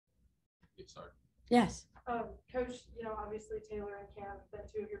Yes. Coach, obviously Taylor and Cam have been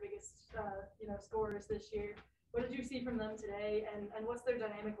two of your biggest, scorers this year. What did you see from them today, and what's their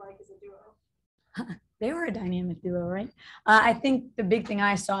dynamic like as a duo? They were a dynamic duo, right? I think the big thing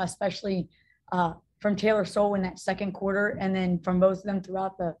I saw, especially from Taylor Soule in that second quarter, and then from both of them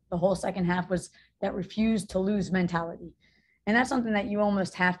throughout the whole second half, was that refuse to lose mentality. And that's something that you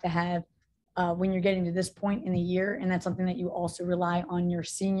almost have to have when you're getting to this point in the year. And that's something that you also rely on your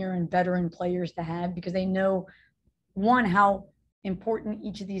senior and veteran players to have, because they know, one, how important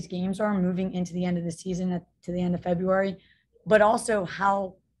each of these games are moving into the end of the season to the end of February, but also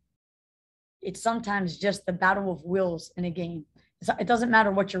how it's sometimes just the battle of wills in a game. It doesn't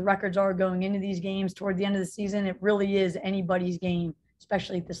matter what your records are going into these games toward the end of the season. It really is anybody's game,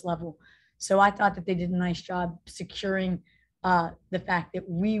 especially at this level. So I thought that they did a nice job securing the fact that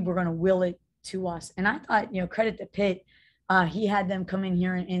we were going to will it to us. And I thought, credit to Pitt. He had them come in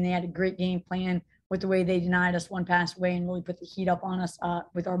here and they had a great game plan with the way they denied us one pass away and really put the heat up on us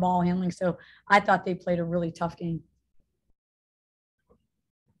with our ball handling. So I thought they played a really tough game.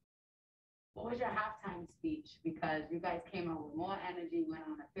 What was your halftime speech? Because you guys came out with more energy, went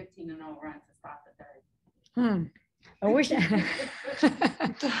on a 15-0 run to start the third. I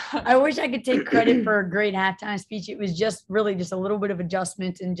wish I could take credit for a great halftime speech. It was just really just a little bit of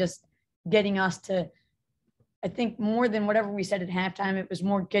adjustment and just getting us to, I think, more than whatever we said at halftime, it was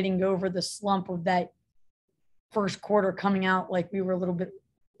more getting over the slump of that first quarter, coming out like we were a little bit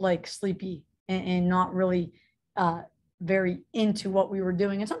like sleepy and not really very into what we were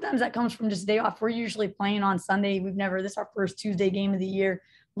doing. And sometimes that comes from just a day off. We're usually playing on Sunday. This is our first Tuesday game of the year,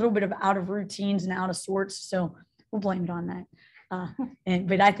 a little bit of out of routines and out of sorts. So we'll blame it on that.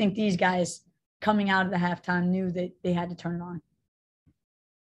 But I think these guys coming out of the halftime knew that they had to turn it on.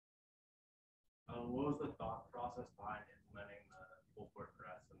 What was the thought process behind implementing the full court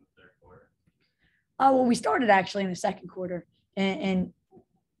press in the third quarter? Well, we started actually in the second quarter. And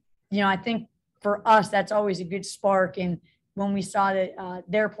I think for us, that's always a good spark. And when we saw that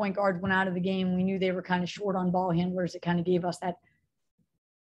their point guard went out of the game, we knew they were kind of short on ball handlers. It kind of gave us that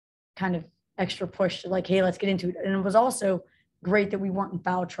kind of extra push to like, hey, let's get into it. And it was also great that we weren't in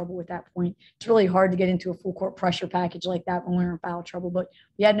foul trouble at that point. It's really hard to get into a full court pressure package like that when we were in foul trouble, but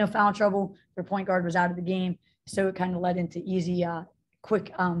we had no foul trouble. Their point guard was out of the game. So it kind of led into easy,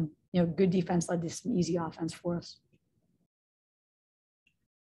 quick, good defense led to some easy offense for us.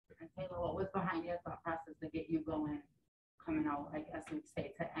 Taylor, what was behind your thought process to get you going, coming out, I guess we'd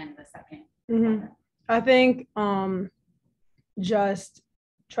say, to end the second? Mm-hmm. I think just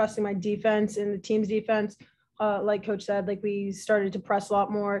trusting my defense and the team's defense. Like Coach said, like we started to press a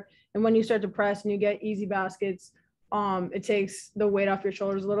lot more. And when you start to press and you get easy baskets, it takes the weight off your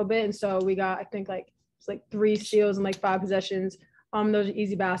shoulders a little bit. And so we got, I think, it's 3 steals and 5 possessions. Those are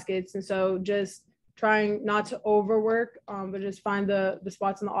easy baskets. And so just trying not to overwork, but just find the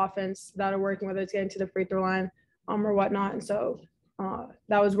spots in the offense that are working, whether it's getting to the free throw line or whatnot. And so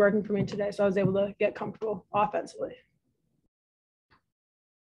that was working for me today. So I was able to get comfortable offensively.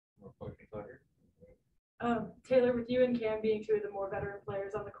 Taylor, with you and Cam being two of the more veteran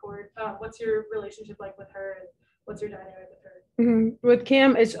players on the court, what's your relationship like with her, and what's your dynamic with her? Mm-hmm. With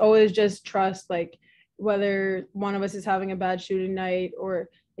Cam, it's always just trust, like whether one of us is having a bad shooting night or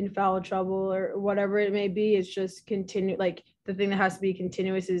in foul trouble or whatever it may be, it's just continue. Like the thing that has to be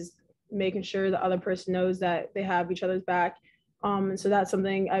continuous is making sure the other person knows that they have each other's back. And so that's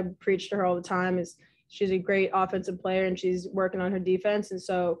something I preach to her all the time, is she's a great offensive player and she's working on her defense. And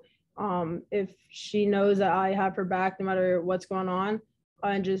so if she knows that I have her back no matter what's going on,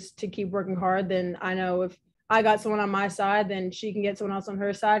 and just to keep working hard, then I know if I got someone on my side, then she can get someone else on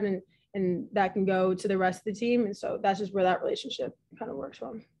her side, and that can go to the rest of the team. And so that's just where that relationship kind of works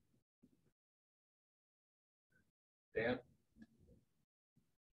from. Dan?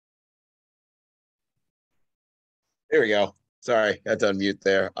 There we go. Sorry, I had to unmute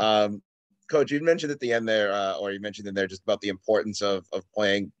there. Coach, you mentioned at the end there, or you mentioned in there just about the importance of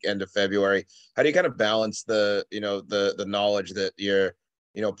playing end of February. How do you kind of balance the knowledge that you're,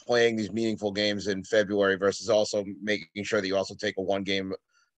 playing these meaningful games in February versus also making sure that you also take a one game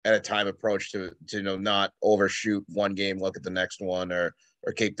at a time approach to not overshoot one game, look at the next one, or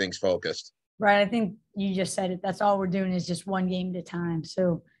keep things focused? Right. I think you just said it. That's all we're doing is just one game at a time.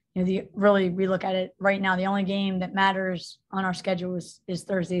 So, we look at it right now. The only game that matters on our schedule is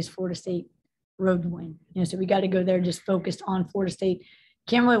Thursday's Florida State road win. So we got to go there just focused on Florida State.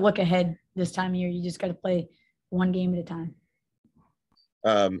 Can't really look ahead this time of year. You just got to play one game at a time.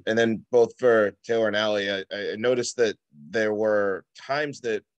 And then both for Taylor and Ally, I noticed that there were times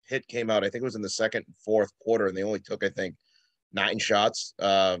that Pitt came out, I think it was in the second and fourth quarter, and they only took, I think, 9 shots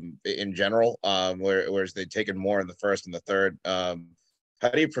in general, whereas they'd taken more in the first and the third. How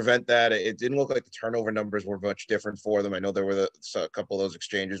do you prevent that? It didn't look like the turnover numbers were much different for them. I know there were a couple of those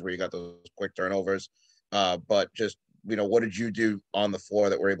exchanges where you got those quick turnovers, but just, what did you do on the floor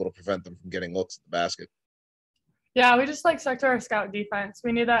that were able to prevent them from getting looks at the basket? Yeah, we just stuck to our scout defense.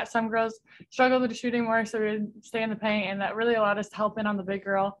 We knew that some girls struggled with shooting more, so we would stay in the paint, and that really allowed us to help in on the big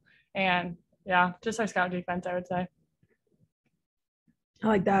girl. And yeah, just our scout defense, I would say. I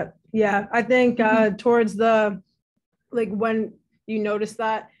like that. Yeah, I think towards the, when you notice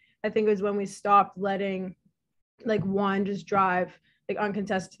that, I think it was when we stopped letting one just drive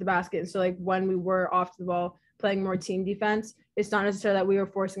uncontested to the basket. And so when we were off the ball playing more team defense, it's not necessarily that we were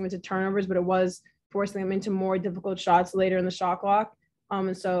forcing them into turnovers, but it was forcing them into more difficult shots later in the shot clock.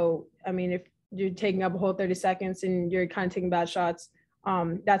 And so, I mean, if you're taking up a whole 30 seconds and you're kind of taking bad shots,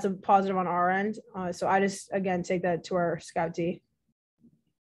 that's a positive on our end. So I just, again, take that to our scout D.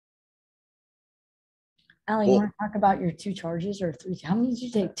 Allie, you want to talk about your 2 charges or 3? How many did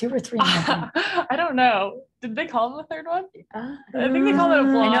you take? 2 or 3? I don't know. Did they call them the third one? I think they called it a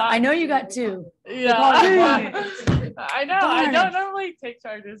block. I know you got 2. Yeah. I know. I don't normally take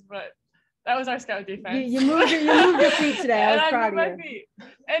charges, but that was our scout defense. You moved your feet today. I was proud of you. Feet.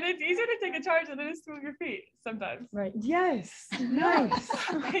 And it's easier to take a charge than it is to move your feet sometimes. Right. Yes. Nice.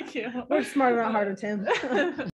 Thank you. We're smarter, not harder, Tim.